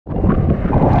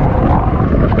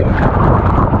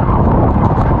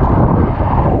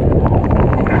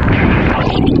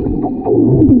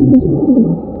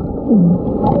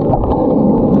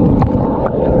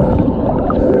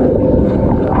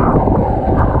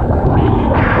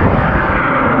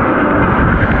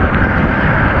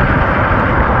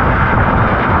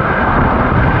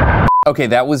Okay,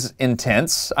 that was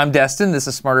intense. I'm Destin, this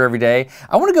is Smarter Every Day.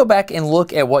 I want to go back and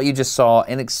look at what you just saw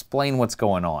and explain what's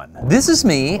going on. This is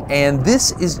me, and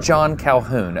this is John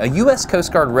Calhoun, a U.S.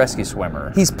 Coast Guard rescue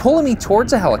swimmer. He's pulling me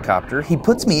towards a helicopter, he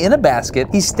puts me in a basket,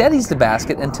 he steadies the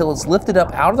basket until it's lifted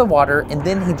up out of the water, and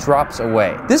then he drops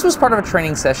away. This was part of a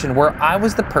training session where I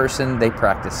was the person they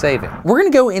practiced saving. We're going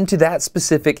to go into that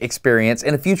specific experience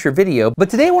in a future video, but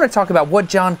today I want to talk about what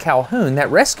John Calhoun,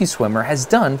 that rescue swimmer, has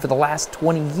done for the last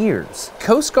 20 years.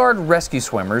 Coast Guard rescue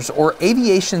swimmers, or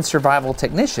aviation survival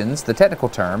technicians, the technical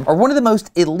term, are one of the most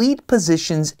elite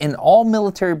positions in all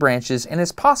military branches, and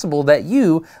it's possible that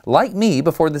you, like me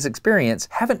before this experience,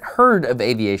 haven't heard of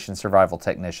aviation survival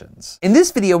technicians. In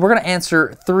this video, we're going to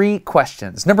answer 3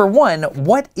 questions. Number 1,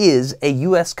 what is a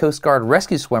U.S. Coast Guard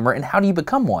rescue swimmer and how do you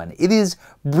become one? It is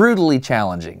brutally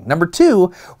challenging. Number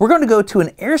 2, we're going to go to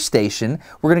an air station,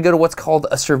 we're going to go to what's called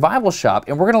a survival shop,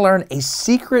 and we're going to learn a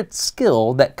secret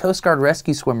skill that Coast Guard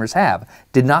rescue swimmers have.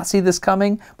 Did not see this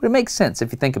coming, but it makes sense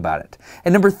if you think about it.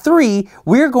 And number 3,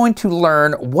 we're going to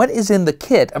learn what is in the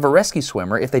kit of a rescue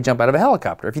swimmer if they jump out of a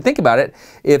helicopter. If you think about it,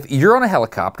 if you're on a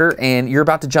helicopter and you're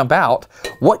about to jump out,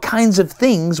 what kinds of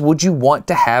things would you want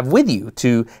to have with you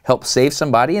to help save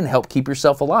somebody and help keep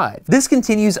yourself alive? This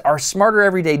continues our Smarter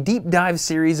Everyday deep dive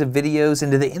series of videos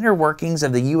into the inner workings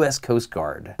of the U.S. Coast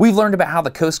Guard. We've learned about how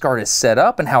the Coast Guard is set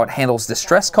up and how it handles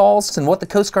distress calls and what the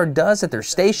Coast Guard does at their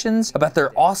stations, about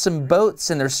their awesome boats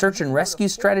and their search and rescue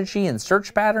strategy and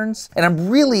search patterns. And I'm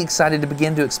really excited to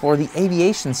begin to explore the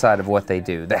aviation side of what they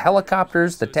do. The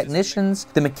helicopters, the technicians,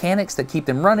 the mechanics that keep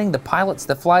them running, the pilots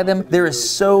that fly them. There is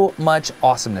so much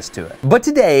awesomeness to it. But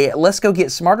today, let's go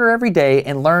get smarter every day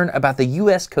and learn about the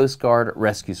U.S. Coast Guard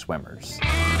rescue swimmers.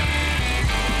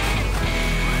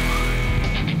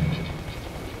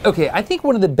 Okay, I think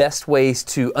one of the best ways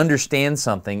to understand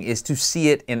something is to see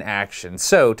it in action.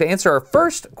 So to answer our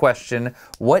first question,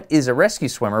 what is a rescue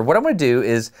swimmer? What I'm going to do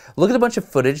is look at a bunch of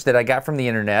footage that I got from the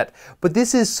internet, but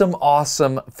this is some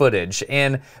awesome footage.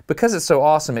 And because it's so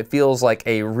awesome, it feels like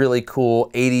a really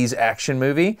cool 80s action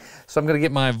movie. So I'm going to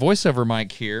get my voiceover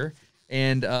mic here.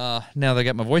 And now that I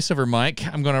got my voiceover mic,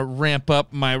 I'm going to ramp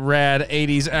up my rad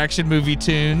 80s action movie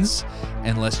tunes.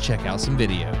 And let's check out some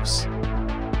videos.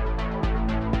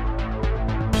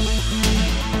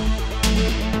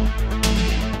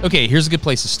 Okay, here's a good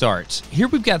place to start. Here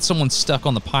we've got someone stuck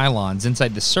on the pylons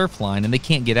inside the surf line and they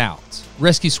can't get out.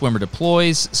 Rescue swimmer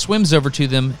deploys, swims over to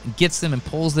them, gets them and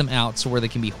pulls them out so where they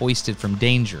can be hoisted from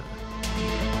danger.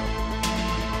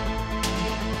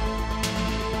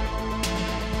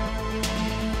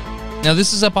 Now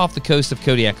this is up off the coast of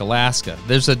Kodiak, Alaska.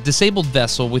 There's a disabled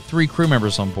vessel with 3 crew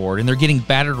members on board and they're getting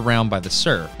battered around by the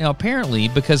surf. Now apparently,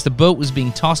 because the boat was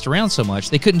being tossed around so much,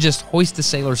 they couldn't just hoist the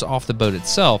sailors off the boat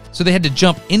itself, so they had to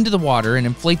jump into the water and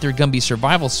inflate their Gumby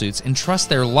survival suits and trust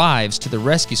their lives to the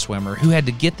rescue swimmer who had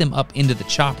to get them up into the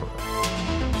chopper.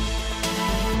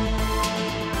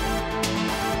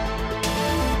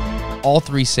 All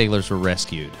 3 sailors were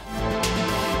rescued.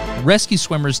 Rescue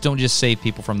swimmers don't just save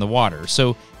people from the water,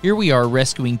 so here we are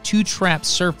rescuing 2 trapped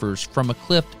surfers from a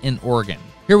cliff in Oregon.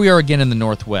 Here we are again in the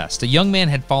Northwest. A young man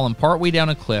had fallen partway down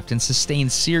a cliff and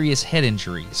sustained serious head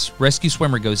injuries. Rescue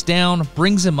swimmer goes down,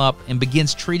 brings him up, and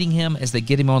begins treating him as they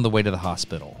get him on the way to the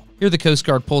hospital. Here the Coast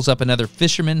Guard pulls up another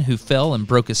fisherman who fell and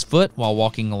broke his foot while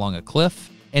walking along a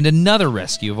cliff, and another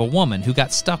rescue of a woman who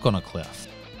got stuck on a cliff.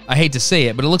 I hate to say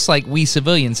it, but it looks like we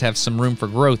civilians have some room for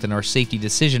growth in our safety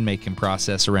decision-making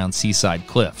process around seaside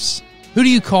cliffs. Who do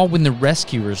you call when the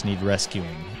rescuers need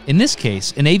rescuing? In this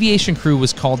case, an aviation crew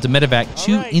was called to medevac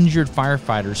 2 injured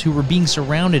firefighters who were being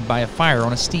surrounded by a fire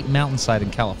on a steep mountainside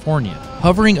in California.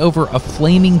 Hovering over a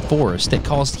flaming forest that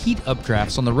caused heat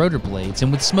updrafts on the rotor blades,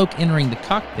 and with smoke entering the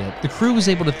cockpit, the crew was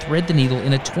able to thread the needle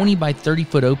in a 20 by 30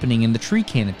 foot opening in the tree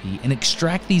canopy and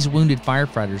extract these wounded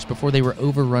firefighters before they were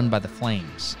overrun by the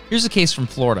flames. Here's a case from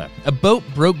Florida. A boat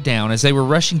broke down as they were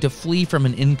rushing to flee from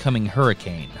an incoming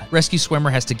hurricane. Rescue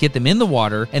swimmer has to get them in the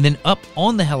water and then up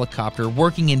on the helicopter,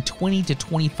 working in 20 to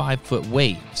 25 foot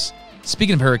waves.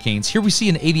 Speaking of hurricanes, here we see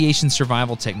an aviation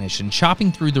survival technician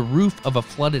chopping through the roof of a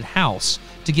flooded house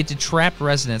to get to trapped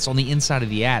residents on the inside of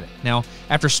the attic. Now,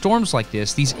 after storms like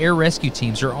this, these air rescue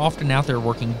teams are often out there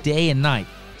working day and night,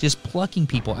 just plucking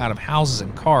people out of houses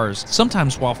and cars,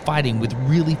 sometimes while fighting with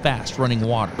really fast running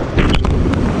water.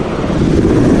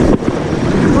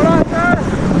 What up, sir?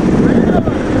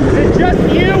 Is it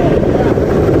just you?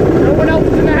 No one else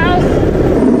is in the house?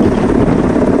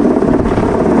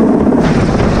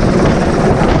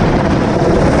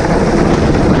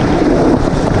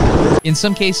 In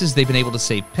some cases, they've been able to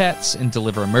save pets and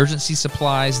deliver emergency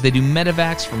supplies. They do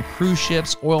medevacs from cruise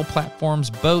ships, oil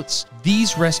platforms, boats.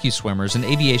 These rescue swimmers and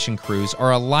aviation crews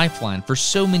are a lifeline for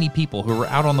so many people who are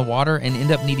out on the water and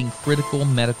end up needing critical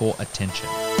medical attention.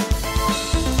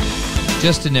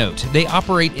 Just a note, they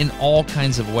operate in all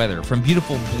kinds of weather, from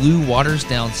beautiful blue waters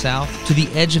down south to the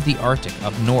edge of the Arctic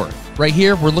up north. Right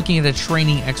here, we're looking at a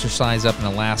training exercise up in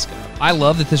Alaska. I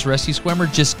love that this rescue swimmer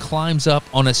just climbs up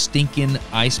on a stinking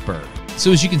iceberg.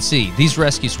 So as you can see, these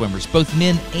rescue swimmers, both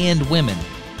men and women,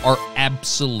 are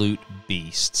absolute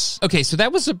beasts. Okay, so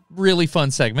that was a really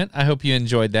fun segment. I hope you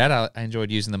enjoyed that. I enjoyed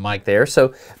using the mic there.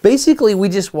 So basically, we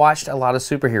just watched a lot of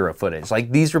superhero footage. Like,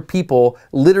 these are people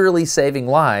literally saving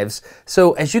lives.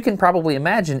 So as you can probably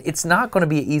imagine, it's not going to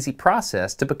be an easy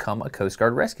process to become a Coast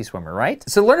Guard rescue swimmer, right?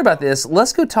 So to learn about this,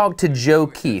 let's go talk to Joe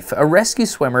Keefe, a rescue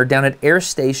swimmer down at Air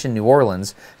Station, New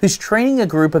Orleans, who's training a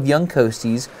group of young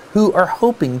coasties who are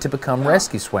hoping to become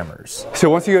rescue swimmers. So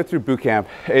once you go through boot camp,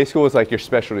 A school is like your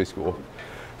specialty school.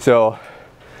 So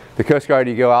the Coast Guard,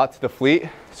 you go out to the fleet,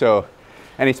 so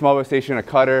any small boat station, a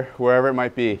cutter, wherever it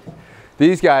might be.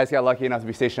 These guys got lucky enough to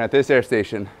be stationed at this air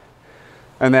station.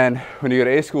 And then when you go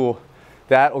to A school,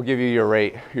 that will give you your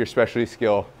rate, your specialty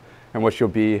skill, and what you'll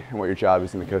be and what your job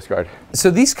is in the Coast Guard.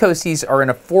 So these coasties are in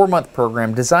a 4-month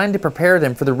program designed to prepare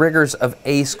them for the rigors of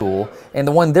A school, and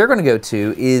the one they're going to go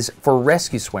to is for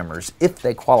rescue swimmers if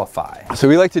they qualify. So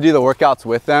we like to do the workouts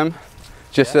with them,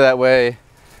 just so that way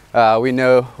we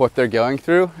know what they're going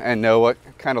through and know what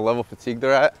kind of level of fatigue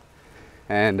they're at.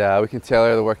 And we can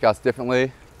tailor the workouts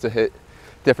differently to hit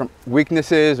different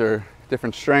weaknesses or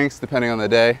different strengths depending on the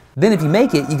day. Then if you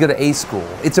make it, you go to A school.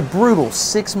 It's a brutal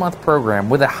 6-month program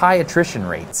with a high attrition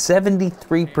rate,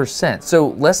 73%. So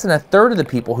less than a third of the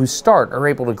people who start are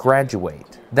able to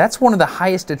graduate. That's one of the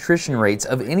highest attrition rates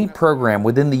of any program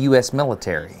within the U.S.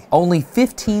 military. Only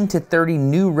 15 to 30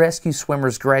 new rescue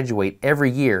swimmers graduate every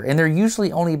year, and there are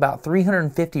usually only about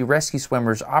 350 rescue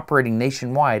swimmers operating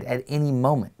nationwide at any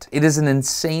moment. It is an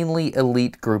insanely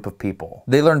elite group of people.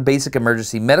 They learn basic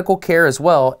emergency medical care as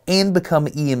well and become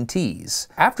EMTs.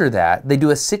 After that, they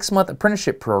do a 6-month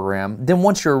apprenticeship program. Then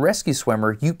once you're a rescue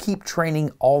swimmer, you keep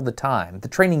training all the time. The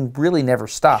training really never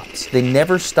stops. They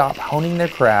never stop honing their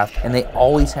craft, and they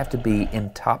always have to be in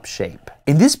top shape.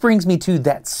 And this brings me to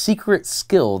that secret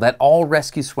skill that all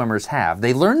rescue swimmers have.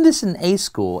 They learned this in A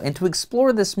school, and to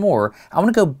explore this more, I want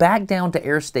to go back down to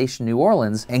Air Station, New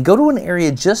Orleans, and go to an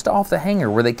area just off the hangar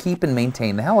where they keep and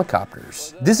maintain the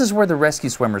helicopters. This is where the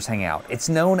rescue swimmers hang out. It's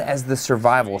known as the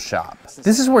Survival Shop.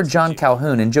 This is where John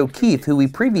Calhoun and Joe Keefe, who we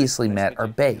previously met, are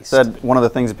based. One of the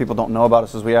things that people don't know about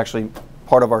us is we actually,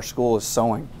 part of our school is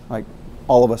sewing. Like,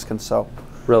 all of us can sew.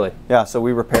 Really? Yeah, so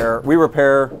we repair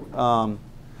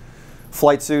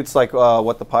flight suits, like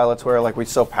what the pilots wear. Like, we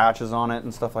sew patches on it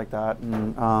and stuff like that.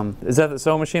 And is that the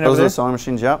sewing machine over those there? are the sewing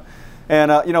machines, yep.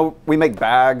 And you know, we make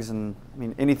bags, and I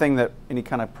mean, any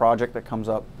kind of project that comes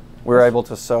up, we're able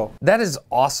to sew. That is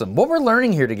awesome. What we're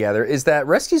learning here together is that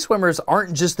rescue swimmers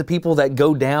aren't just the people that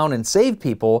go down and save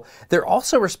people. They're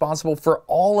also responsible for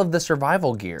all of the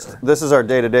survival gear. This is our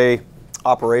day-to-day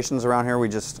operations around here. We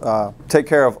just take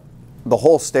care of the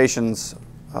whole station's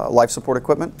life support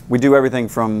equipment. We do everything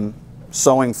from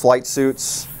sewing flight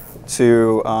suits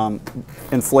to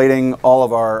inflating all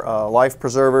of our life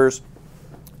preservers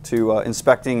to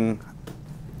inspecting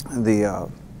the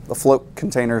float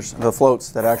containers, the floats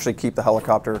that actually keep the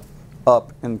helicopter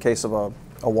up in case of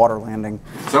a water landing.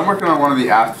 So I'm working on one of the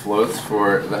aft floats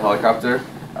for the helicopter.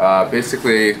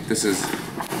 Basically,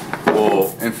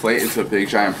 we'll inflate into a big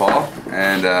giant ball,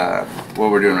 and what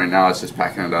we're doing right now is just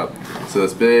packing it up. So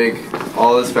this big,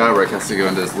 all this fabric has to go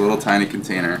into this little tiny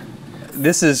container.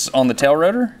 This is on the tail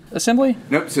rotor assembly?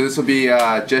 Nope, so this will be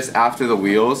just after the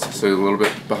wheels, so a little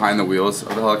bit behind the wheels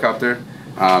of the helicopter.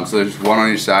 So there's one on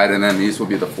each side, and then these will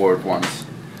be the forward ones.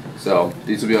 So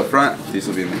these will be up front, these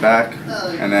will be in the back,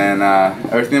 and then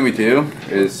everything we do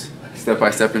is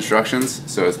step-by-step instructions,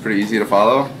 so it's pretty easy to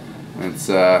follow, and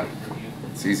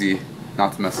it's easy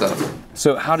not to mess up.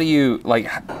 So how do you, like,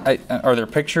 are there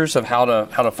pictures of how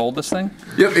to fold this thing?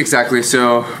 Yep, exactly.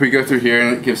 So we go through here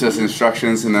and it gives us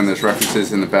instructions, and then there's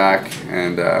references in the back,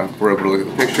 and we're able to look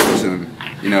at the pictures, and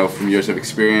you know, from years of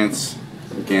experience,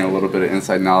 we gain a little bit of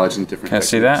inside knowledge and different techniques.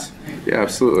 See that? Yeah,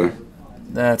 absolutely.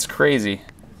 That's crazy.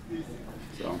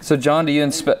 So John, do you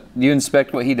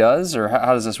inspect what he does, or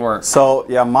how does this work? So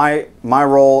yeah, my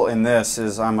role in this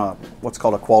is I'm what's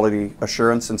called a quality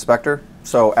assurance inspector.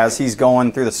 So as he's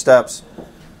going through the steps,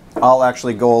 I'll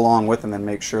actually go along with him and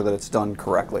make sure that it's done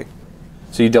correctly.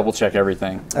 So you double check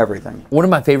everything? Everything. One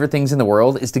of my favorite things in the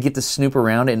world is to get to snoop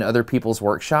around in other people's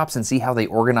workshops and see how they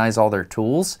organize all their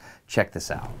tools. Check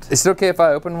this out. Is it okay if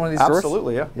I open one of these doors?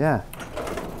 Absolutely, yeah. Yeah.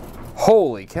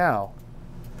 Holy cow.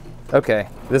 Okay,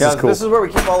 this is cool. This is where we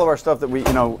keep all of our stuff that we,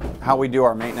 you know, how we do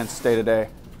our maintenance day to day.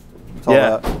 It's all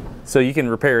Yeah. that. So you can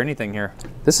repair anything here.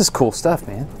 This is cool stuff,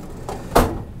 man.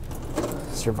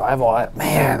 Survival,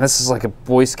 man, this is like a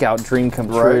Boy Scout dream come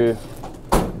true.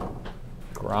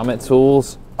 Grommet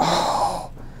tools. Oh,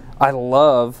 I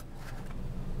love.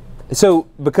 So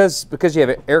because you have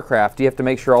an aircraft, do you have to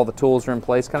make sure all the tools are in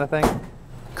place, kind of thing?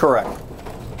 Correct.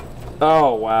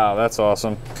 Oh wow, that's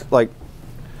awesome. Like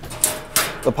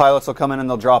the pilots will come in and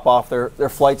they'll drop off their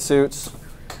flight suits,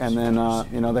 and then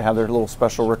you know, they have their little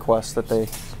special requests that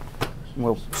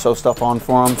we'll sew stuff on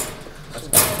for them.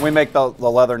 We make the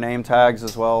leather name tags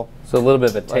as well. So a little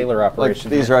bit of a tailor operation.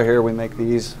 Like these right here, we make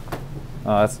these.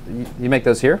 You make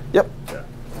those here? Yep. Yeah.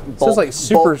 So it's like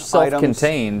super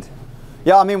self-contained.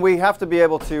 Yeah, I mean, we have to be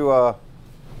able to.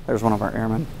 There's one of our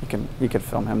airmen. You can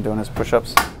film him doing his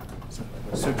push-ups.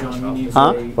 So John, you need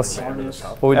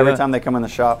Every time they come in the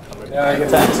shop. Yeah, I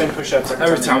get 10 push-ups.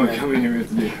 Every time we come in here, we have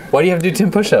to do. Why do you have to do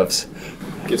 10 push-ups?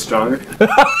 Get stronger.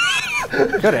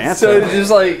 Good answer. So it's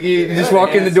just like you just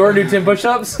walk in the door and do 10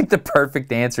 push-ups? Like the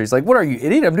perfect answer. He's like, what are you,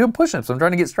 idiot? I'm doing push-ups. I'm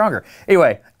trying to get stronger.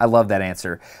 Anyway, I love that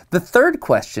answer. The third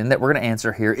question that we're going to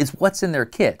answer here is what's in their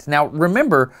kit. Now,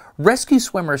 remember, rescue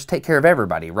swimmers take care of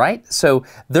everybody, right? So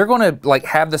they're going to like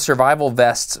have the survival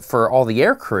vests for all the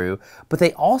air crew, but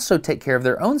they also take care of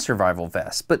their own survival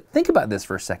vests. But think about this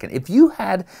for a second. If you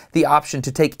had the option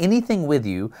to take anything with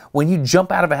you when you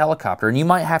jump out of a helicopter and you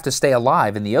might have to stay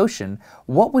alive in the ocean,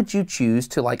 what would you choose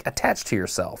to like attach to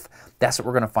yourself? That's what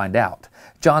we're going to find out.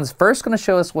 John's first going to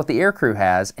show us what the air crew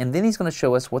has, and then he's going to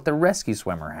show us what the rescue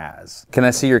swimmer has. Can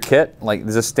I see your kit? Like,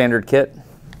 is this standard kit?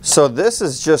 So this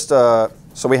is just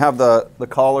so we have the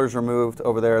collars removed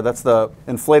over there. That's the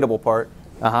inflatable part.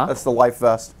 That's the life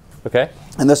vest. Okay.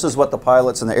 And this is what the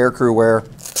pilots and the air crew wear.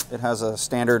 It has a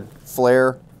standard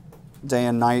flare, day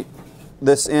and night.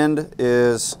 This end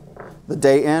is the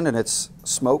day end, and it's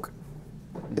smoke.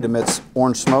 It emits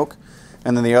orange smoke.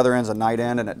 And then the other end's a night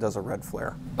end, and it does a red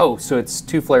flare. Oh, so it's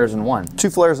 2 flares in one. 2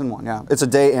 flares in one, yeah. It's a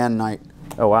day and night.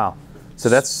 Oh, wow. So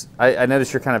that's, I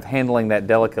noticed you're kind of handling that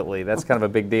delicately. That's kind of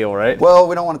a big deal, right? Well,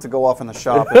 we don't want it to go off in the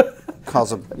shop and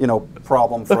cause a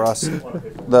problem for us.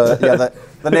 The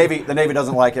Navy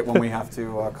doesn't like it when we have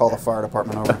to call the fire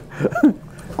department over.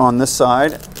 On this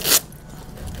side,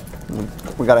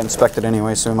 we got to inspect it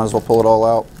anyway, so we might as well pull it all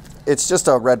out. It's just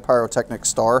a red pyrotechnic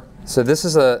star. So this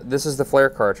is the flare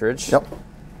cartridge. Yep.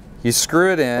 You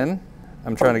screw it in.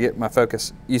 I'm trying to get my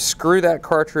focus. You screw that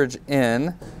cartridge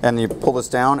in. And you pull this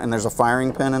down, and there's a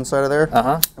firing pin inside of there.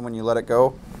 And when you let it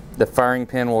go, the firing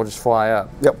pin will just fly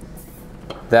up. Yep.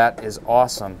 That is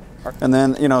awesome. And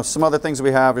then, you know, some other things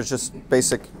we have is just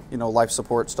basic, you know, life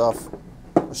support stuff.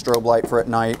 A strobe light for at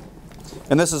night.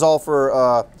 And this is all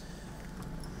for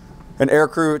an air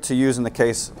crew to use in the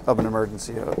case of an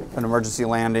emergency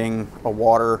landing, a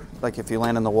water, like if you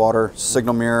land in the water,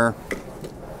 signal mirror,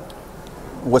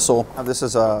 whistle. This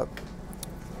is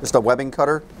just a webbing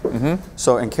cutter.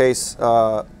 So in case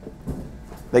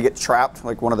they get trapped,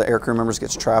 like one of the air crew members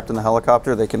gets trapped in the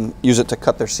helicopter, they can use it to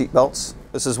cut their seat belts.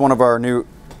 This is one of our new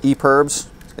EPIRBs.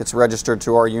 It's registered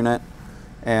to our unit.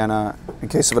 And in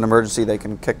case of an emergency, they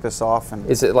can kick this off. And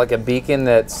is it like a beacon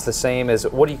that's the same as,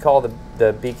 what do you call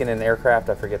the beacon in aircraft?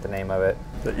 I forget the name of it.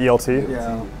 The ELT?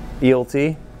 Yeah.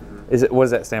 ELT? What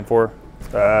does that stand for?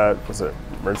 Was it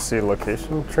emergency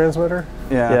location transmitter?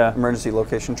 Yeah. Emergency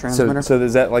location transmitter. So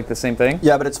is that like the same thing?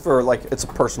 Yeah, but it's for it's a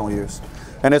personal use.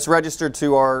 And it's registered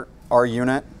to our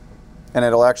unit, and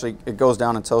it goes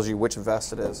down and tells you which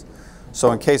vest it is.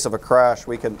 So in case of a crash,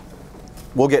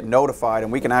 we'll get notified,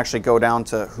 and we can actually go down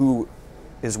to who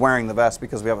is wearing the vest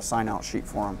because we have a sign-out sheet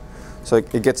for them. So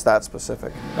it gets that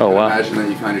specific. Oh, wow. Imagine that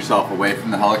you find yourself away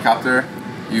from the helicopter.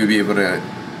 You would be able to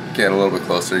get a little bit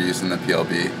closer using the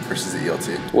PLB versus the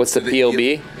ELT. What's the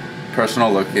PLB?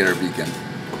 Personal Locator Beacon.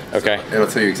 Okay. So it'll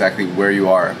tell you exactly where you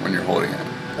are when you're holding it.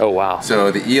 Oh, wow.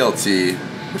 So the ELT,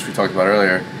 which we talked about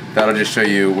earlier, that'll just show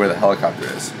you where the helicopter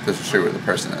is. It doesn't show you where the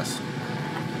person is.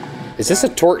 Is this a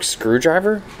Torx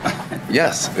screwdriver?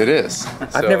 Yes, it is.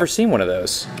 I've never seen one of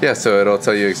those. Yeah, so it'll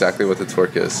tell you exactly what the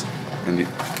torque is. And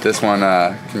this one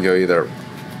can go either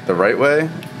the right way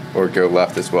or go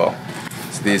left as well.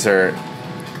 So these are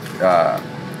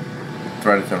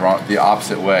threaded the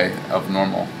opposite way of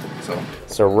normal.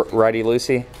 So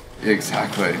righty-loosey?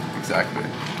 Exactly.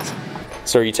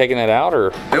 So are you taking it out,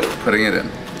 or? Yep, putting it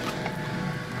in.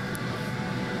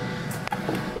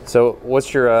 So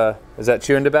what's your, is that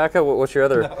chewing tobacco? What's your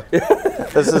other? No.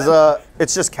 This is,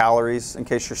 it's just calories in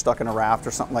case you're stuck in a raft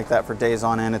or something like that for days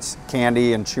on end. It's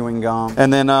candy and chewing gum.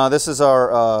 And then this is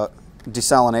our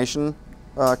desalination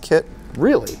kit.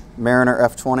 Really? Mariner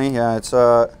F20, yeah,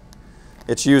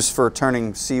 it's used for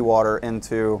turning seawater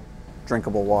into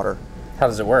drinkable water. How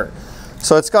does it work?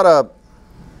 So it's got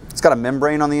a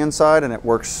membrane on the inside, and it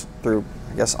works through,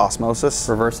 I guess, osmosis.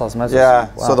 Reverse osmosis?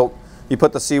 Yeah, wow. so you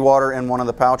put the seawater in one of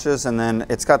the pouches, and then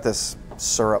it's got this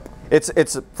syrup. It's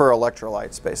for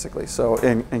electrolytes, basically. So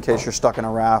in case you're stuck in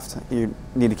a raft, you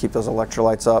need to keep those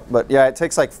electrolytes up. But yeah, it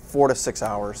takes like 4 to 6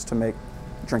 hours to make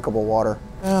drinkable water.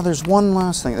 There's one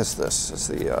last thing. It's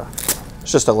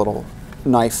just a little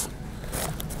knife.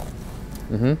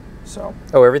 Mm-hmm. So.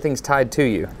 Oh, everything's tied to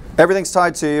you. Everything's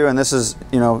tied to you, and this is,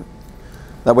 you know,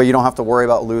 that way you don't have to worry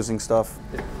about losing stuff.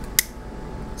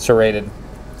 Serrated,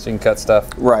 so you can cut stuff.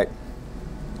 Right.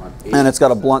 And it's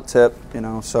got a blunt tip, you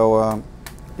know, so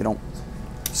you don't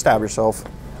stab yourself.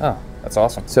 Oh, that's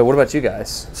awesome. So what about you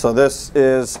guys? So this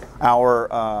is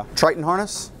our Triton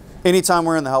harness. Anytime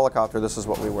we're in the helicopter, this is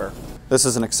what we wear. This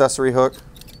is an accessory hook.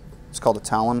 It's called a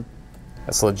talon.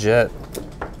 That's legit.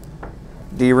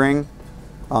 D-ring.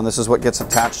 This is what gets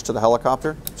attached to the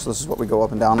helicopter. So this is what we go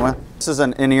up and down with. This is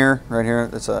an in-ear right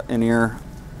here. It's an in-ear.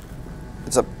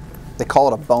 They call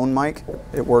it a bone mic.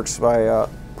 It works by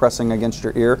pressing against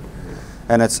your ear.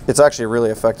 And it's actually a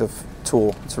really effective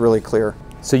tool. It's really clear.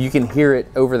 So you can hear it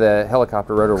over the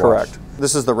helicopter rotor wash. Correct.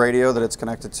 This is the radio that it's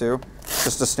connected to.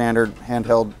 Just a standard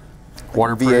handheld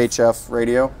waterproof VHF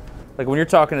radio. Like when you're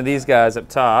talking to these guys up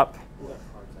top,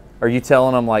 are you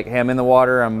telling them like, hey, I'm in the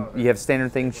water, you have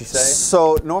standard things you say?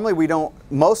 So normally we don't,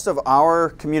 most of our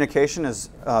communication is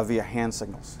via hand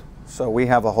signals. So we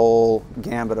have a whole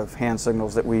gambit of hand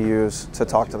signals that we use to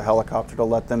talk to the helicopter to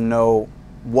let them know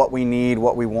what we need,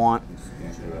 what we want.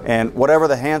 And whatever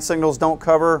the hand signals don't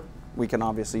cover, we can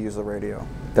obviously use the radio.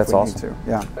 That's awesome.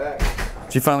 Yeah.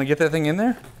 Did you finally get that thing in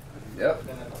there? Yep.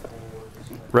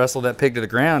 Wrestled that pig to the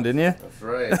ground, didn't you? That's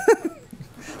right.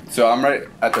 So I'm right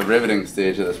at the riveting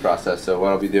stage of this process. So what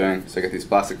I'll be doing, so I get these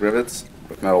plastic rivets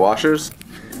with metal washers,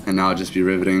 and now I'll just be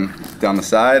riveting down the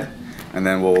side, and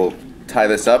then we'll tie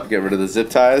this up, get rid of the zip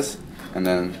ties, and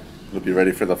then we'll be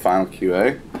ready for the final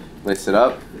QA. Lace it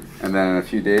up, and then in a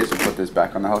few days we'll put this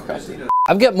back on the helicopter.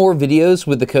 I've got more videos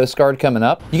with the Coast Guard coming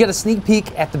up. You got a sneak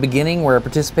peek at the beginning where I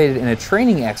participated in a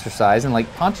training exercise in Lake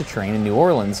Pontchartrain in New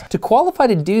Orleans. To qualify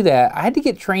to do that, I had to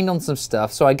get trained on some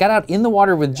stuff, so I got out in the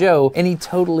water with Joe and he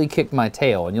totally kicked my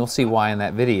tail, and you'll see why in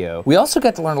that video. We also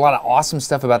got to learn a lot of awesome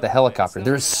stuff about the helicopter.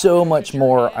 There's so much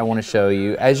more I want to show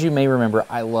you. As you may remember,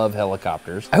 I love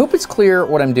helicopters. I hope it's clear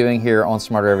what I'm doing here on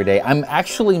Smarter Every Day. I'm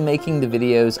actually making the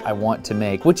videos I want to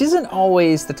make, which isn't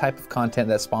always the type of content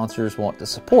that sponsors want to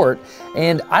support.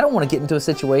 And I don't want to get into a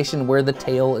situation where the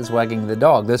tail is wagging the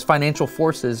dog. Those financial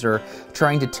forces are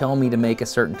trying to tell me to make a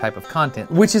certain type of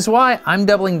content, which is why I'm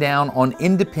doubling down on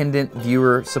independent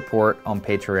viewer support on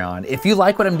Patreon. If you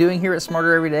like what I'm doing here at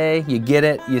Smarter Every Day, you get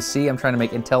it, you see I'm trying to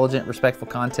make intelligent, respectful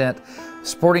content.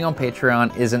 Supporting on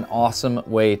Patreon is an awesome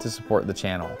way to support the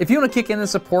channel. If you want to kick in and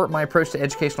support my approach to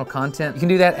educational content, you can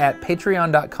do that at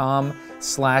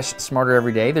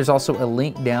patreon.com/smartereveryday. There's also a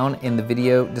link down in the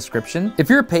video description. If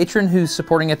you're a patron who's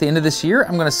supporting at the end of this year,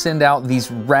 I'm gonna send out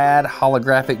these rad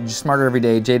holographic Smarter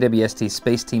Everyday JWST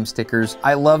Space Team stickers.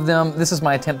 I love them. This is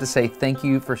my attempt to say thank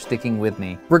you for sticking with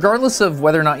me. Regardless of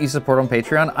whether or not you support on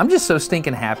Patreon, I'm just so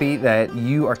stinking happy that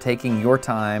you are taking your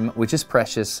time, which is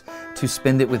precious, to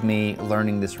spend it with me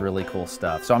learning this really cool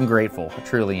stuff. So I'm grateful, I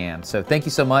truly am. So thank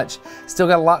you so much. Still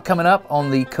got a lot coming up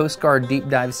on the Coast Guard Deep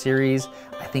Dive series.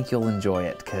 I think you'll enjoy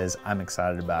it because I'm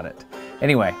excited about it.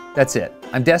 Anyway, that's it.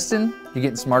 I'm Destin. You're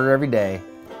getting smarter every day.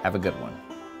 Have a good one.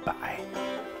 Bye.